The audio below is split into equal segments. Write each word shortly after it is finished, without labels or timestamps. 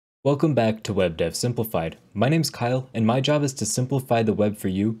Welcome back to Web Dev Simplified. My name's Kyle, and my job is to simplify the web for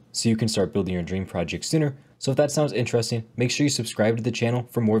you so you can start building your dream project sooner. So if that sounds interesting, make sure you subscribe to the channel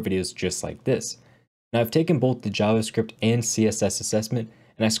for more videos just like this. Now I've taken both the JavaScript and CSS assessment,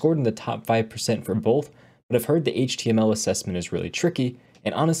 and I scored in the top 5% for both, but I've heard the HTML assessment is really tricky,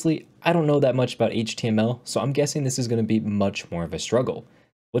 and honestly, I don't know that much about HTML, so I'm guessing this is going to be much more of a struggle.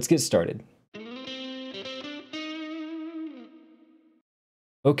 Let's get started.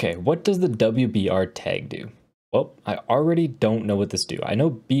 Okay, what does the WBR tag do? Well, I already don't know what this do. I know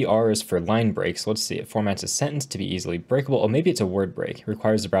BR is for line breaks. Let's see, it formats a sentence to be easily breakable. Oh, maybe it's a word break. It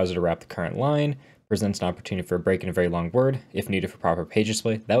requires the browser to wrap the current line, presents an opportunity for a break in a very long word, if needed for proper page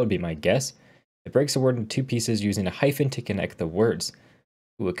display. That would be my guess. It breaks a word into two pieces using a hyphen to connect the words.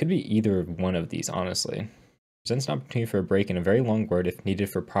 Ooh, it could be either one of these, honestly. Presents an opportunity for a break in a very long word if needed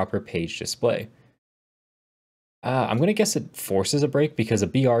for proper page display. I'm going to guess it forces a break because a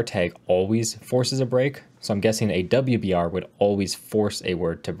BR tag always forces a break. So I'm guessing a WBR would always force a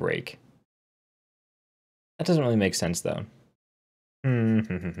word to break. That doesn't really make sense though.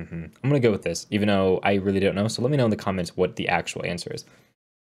 I'm going to go with this, even though I really don't know. So let me know in the comments what the actual answer is.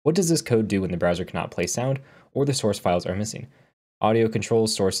 What does this code do when the browser cannot play sound or the source files are missing? Audio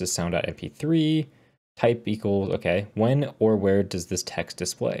controls sources sound.mp3, type equals, okay. When or where does this text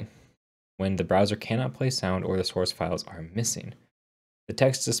display? When the browser cannot play sound or the source files are missing. The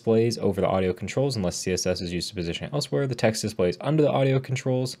text displays over the audio controls unless CSS is used to position it elsewhere. The text displays under the audio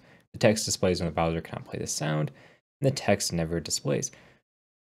controls. The text displays when the browser cannot play the sound. And the text never displays.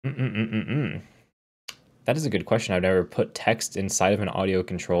 That is a good question. I've never put text inside of an audio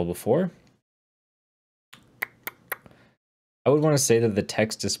control before. I would want to say that the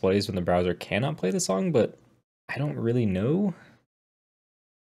text displays when the browser cannot play the song, but I don't really know.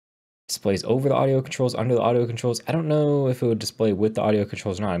 Displays over the audio controls, under the audio controls. I don't know if it would display with the audio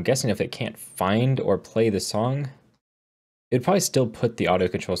controls or not. I'm guessing if it can't find or play the song, it'd probably still put the audio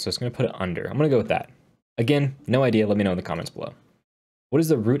controls, so it's going to put it under. I'm going to go with that. Again, no idea. Let me know in the comments below. What is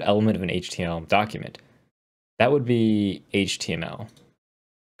the root element of an HTML document? That would be HTML,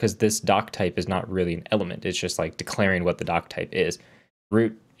 because this doc type is not really an element. It's just like declaring what the doc type is.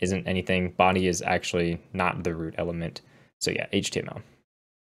 Root isn't anything. Body is actually not the root element. So yeah, HTML.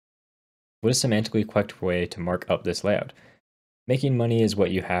 What is a semantically correct way to mark up this layout? Making money is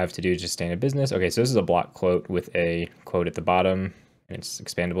what you have to do to stay in a business. Okay, so this is a block quote with a quote at the bottom, and it's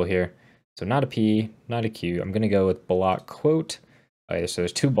expandable here. So not a P, not a Q. I'm going to go with block quote. Okay, so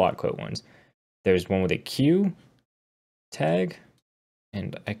there's two block quote ones. There's one with a Q tag,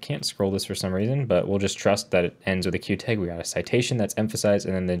 and I can't scroll this for some reason, but we'll just trust that it ends with a Q tag. We got a citation that's emphasized,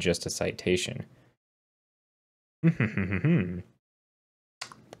 and then just a citation.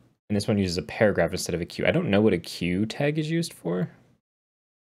 And this one uses a paragraph instead of a Q. I don't know what a Q tag is used for.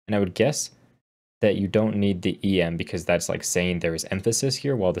 And I would guess that you don't need the EM because that's like saying there is emphasis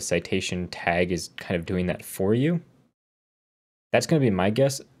here while the citation tag is kind of doing that for you. That's going to be my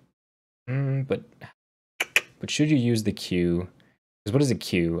guess. But should you use the Q? Because what is a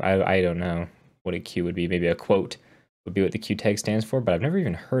Q? I don't know what a Q would be. Maybe a quote would be what the Q tag stands for, but I've never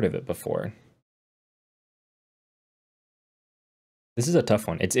even heard of it before. This is a tough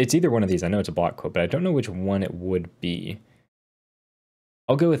one. It's either one of these. I know it's a block quote, but I don't know which one it would be.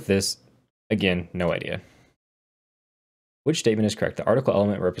 I'll go with this. Again, no idea. Which statement is correct? The article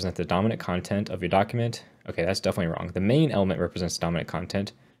element represents the dominant content of your document. Okay, that's definitely wrong. The main element represents dominant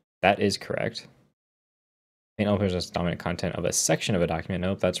content. That is correct. Main element represents the dominant content of a section of a document.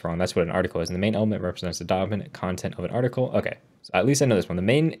 Nope, that's wrong. That's what an article is. And the main element represents the dominant content of an article. Okay, so at least I know this one. The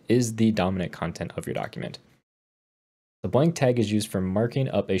main is the dominant content of your document. The blank tag is used for marking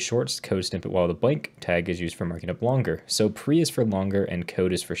up a short code snippet while the blank tag is used for marking up longer. So pre is for longer and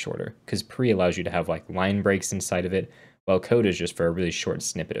code is for shorter, because pre allows you to have like line breaks inside of it, while code is just for a really short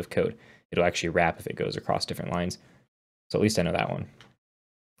snippet of code. It'll actually wrap if it goes across different lines. So at least I know that one.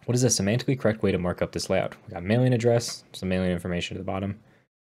 What is a semantically correct way to mark up this layout? We got mailing address, some mailing information at the bottom.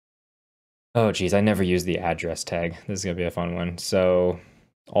 Oh geez, I never use the address tag. This is gonna be a fun one. So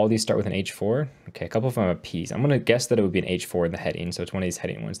all these start with an H4. Okay, a couple of them are P's. I'm going to guess that it would be an H4 in the heading, so it's one of these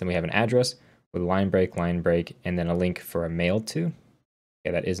heading ones. Then we have an address with a line break, and then a link for a mail to.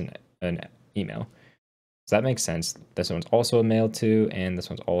 Okay, that isn't an email. So that makes sense. This one's also a mail to, and this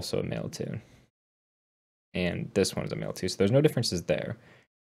one's also a mail to. And this one's a mail to, so there's no differences there.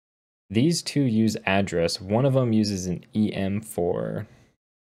 These two use address. One of them uses an EM for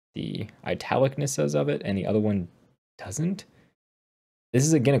the italicness of it, and the other one doesn't. This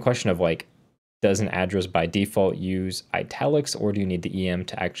is again a question of like, does an address by default use italics, or do you need the EM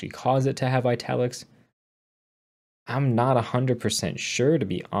to actually cause it to have italics? I'm not 100% sure, to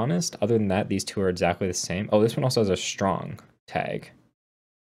be honest. Other than that, these two are exactly the same. Oh, this one also has a strong tag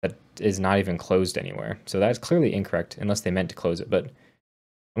that is not even closed anywhere. So that's clearly incorrect, unless they meant to close it. But I'm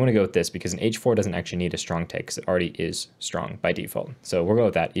going to go with this because an H4 doesn't actually need a strong tag because it already is strong by default. So we'll go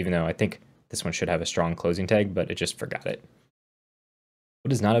with that, even though I think this one should have a strong closing tag, but it just forgot it.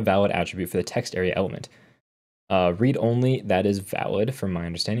 What is not a valid attribute for the text area element? Read only, that is valid from my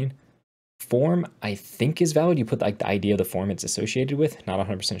understanding. Form, I think, is valid. You put like the ID of the form it's associated with. Not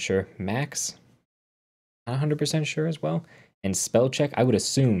 100% sure. Max, not 100% sure as well. And spell check, I would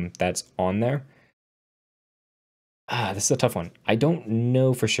assume that's on there. This is a tough one. I don't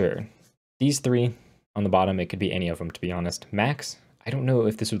know for sure. These three on the bottom, it could be any of them, to be honest. Max, I don't know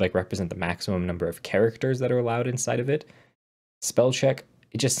if this would like represent the maximum number of characters that are allowed inside of it. Spell check,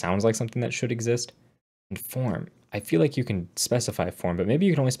 it just sounds like something that should exist. And form, I feel like you can specify form, but maybe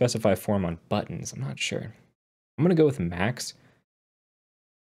you can only specify form on buttons. I'm not sure. I'm going to go with max.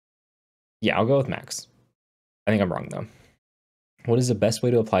 Yeah, I'll go with max. I think I'm wrong, though. What is the best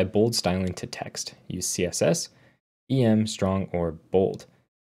way to apply bold styling to text? Use CSS, EM, strong, or bold?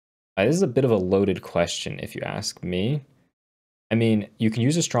 This is a bit of a loaded question, if you ask me. I mean, you can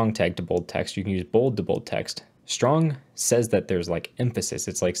use a strong tag to bold text. You can use bold to bold text. Strong says that there's like emphasis.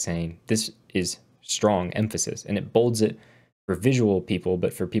 It's like saying this is strong emphasis, and it bolds it for visual people,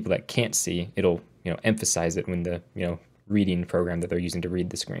 but for people that can't see, it'll, emphasize it when the, reading program that they're using to read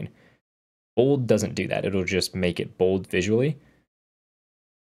the screen. Bold doesn't do that. It'll just make it bold visually.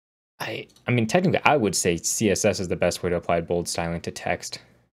 I mean, technically, I would say CSS is the best way to apply bold styling to text,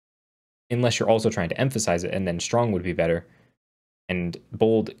 unless you're also trying to emphasize it, and then strong would be better. And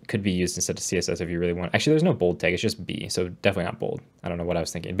bold could be used instead of CSS if you really want. Actually, there's no bold tag. It's just B, so definitely not bold. I don't know what I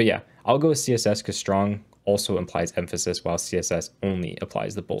was thinking. But yeah, I'll go with CSS because strong also implies emphasis, while CSS only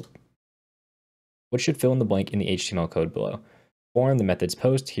applies the bold. What should fill in the blank in the HTML code below? Form, the method's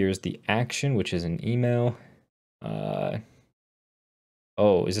post. Here's the action, which is an email.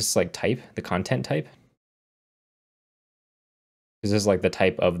 Oh, is this like type? The content type? Is this like the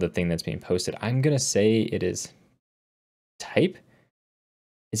type of the thing that's being posted? I'm going to say it is type.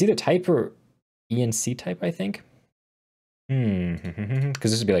 It's either type or ENC type, I think.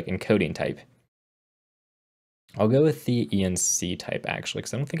 Because this would be like encoding type. I'll go with the ENC type, actually,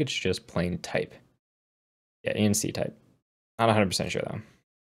 because I don't think it's just plain type. Yeah, ENC type. Not 100% sure, though.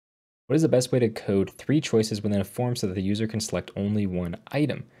 What is the best way to code 3 choices within a form so that the user can select only one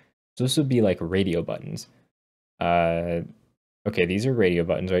item? So this would be like radio buttons. Okay, these are radio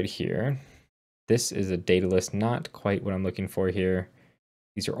buttons right here. This is a data list, not quite what I'm looking for here.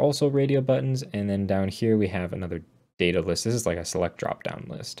 These are also radio buttons, and then down here we have another data list. This is like a select drop-down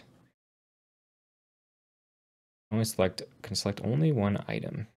list. Can select only one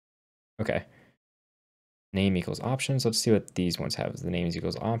item. Okay. Name equals options. Let's see what these ones have. The names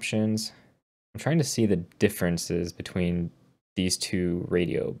equals options. I'm trying to see the differences between these two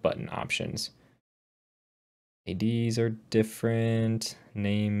radio button options. IDs are different.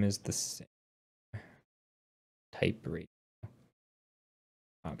 Name is the same. Type radio.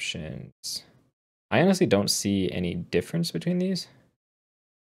 Options. I honestly don't see any difference between these.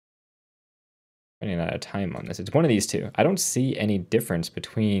 I'm running out of time on this. It's one of these two. I don't see any difference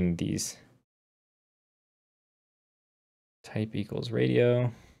between these. Type equals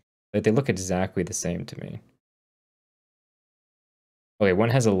radio. Like, they look exactly the same to me. Okay,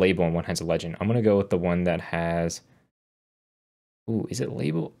 one has a label and one has a legend. I'm gonna go with the one that has. Ooh, is it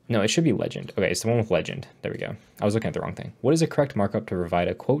label? No, it should be legend. Okay, it's the one with legend. There we go. I was looking at the wrong thing. What is the correct markup to provide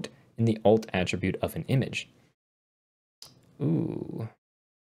a quote in the alt attribute of an image? Ooh.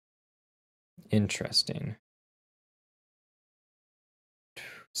 Interesting.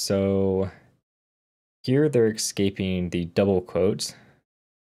 So here they're escaping the double quotes.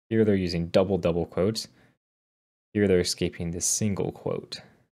 Here they're using double quotes. Here they're escaping the single quote.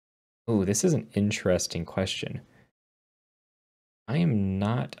 Ooh, this is an interesting question. I am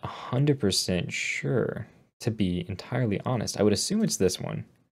not 100% sure, to be entirely honest. I would assume it's this one.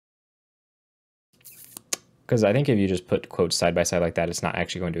 Because I think if you just put quotes side by side like that, it's not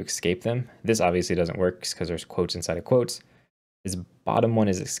actually going to escape them. This obviously doesn't work because there's quotes inside of quotes. This bottom one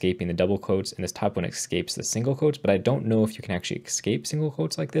is escaping the double quotes, and this top one escapes the single quotes, but I don't know if you can actually escape single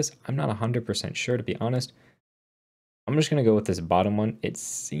quotes like this. I'm not 100% sure, to be honest. I'm just going to go with this bottom one. It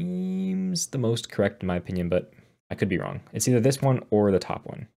seems the most correct in my opinion, but I could be wrong. It's either this one or the top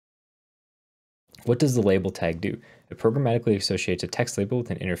one. What does the label tag do? It programmatically associates a text label with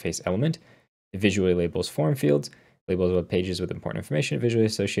an interface element. It visually labels form fields, labels web pages with important information. It visually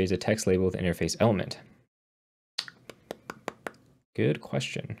associates a text label with an interface element. Good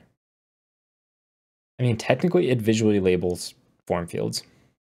question. I mean, technically it visually labels form fields.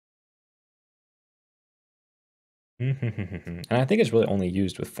 And I think it's really only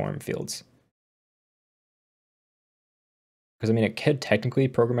used with form fields. Because I mean, it could technically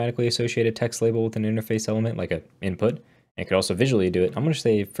programmatically associate a text label with an interface element, like an input. It could also visually do it. I'm going to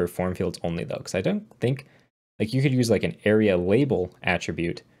say for form fields only though, because I don't think, like you could use like an area label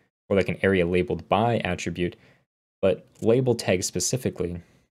attribute or like an area labeled by attribute, but label tags specifically,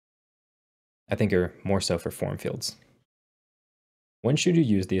 I think are more so for form fields. When should you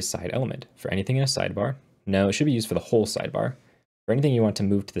use the aside element? For anything in a sidebar? No, it should be used for the whole sidebar. For anything you want to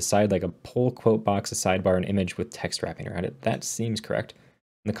move to the side, like a pull quote box, a sidebar, an image with text wrapping around it, that seems correct.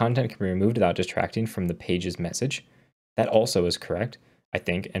 And the content can be removed without distracting from the page's message. That also is correct, I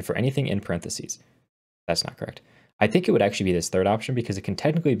think. And for anything in parentheses, that's not correct. I think it would actually be this third option because it can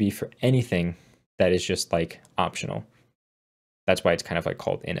technically be for anything that is just like optional. That's why it's kind of like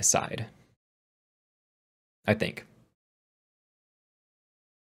called in aside, I think.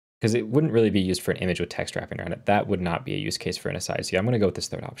 Because it wouldn't really be used for an image with text wrapping around it. That would not be a use case for an aside. So yeah, I'm going to go with this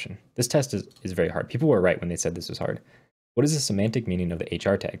third option. This test is very hard. People were right when they said this was hard. What is the semantic meaning of the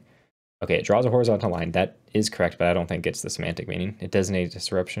HR tag? Okay, it draws a horizontal line. That is correct, but I don't think it's the semantic meaning. It designates a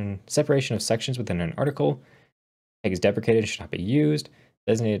separation of sections within an article. Tag is deprecated, should not be used.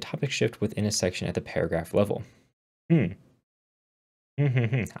 Designated topic shift within a section at the paragraph level. I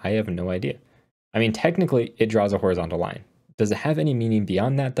have no idea. I mean, technically, it draws a horizontal line. Does it have any meaning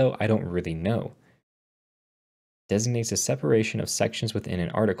beyond that, though? I don't really know. Designates a separation of sections within an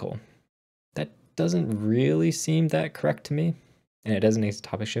article. That doesn't really seem that correct to me. And it designates a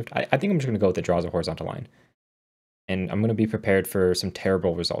topic shift. I think I'm just going to go with it draws a horizontal line. And I'm going to be prepared for some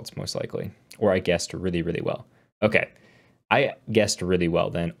terrible results, most likely. Or I guessed really, really well. Okay. I guessed really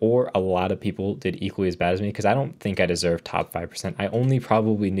well then. Or a lot of people did equally as bad as me because I don't think I deserve top 5%. I only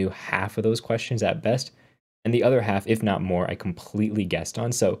probably knew half of those questions at best. And the other half, if not more, I completely guessed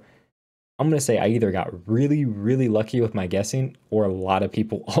on. So I'm going to say I either got really, really lucky with my guessing, or a lot of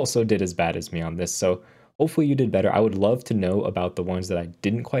people also did as bad as me on this. So hopefully you did better. I would love to know about the ones that I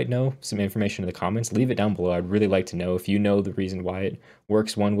didn't quite know. Some information in the comments. Leave it down below. I'd really like to know if you know the reason why it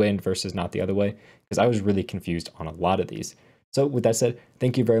works one way versus not the other way, because I was really confused on a lot of these. So with that said,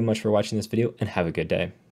 thank you very much for watching this video and have a good day.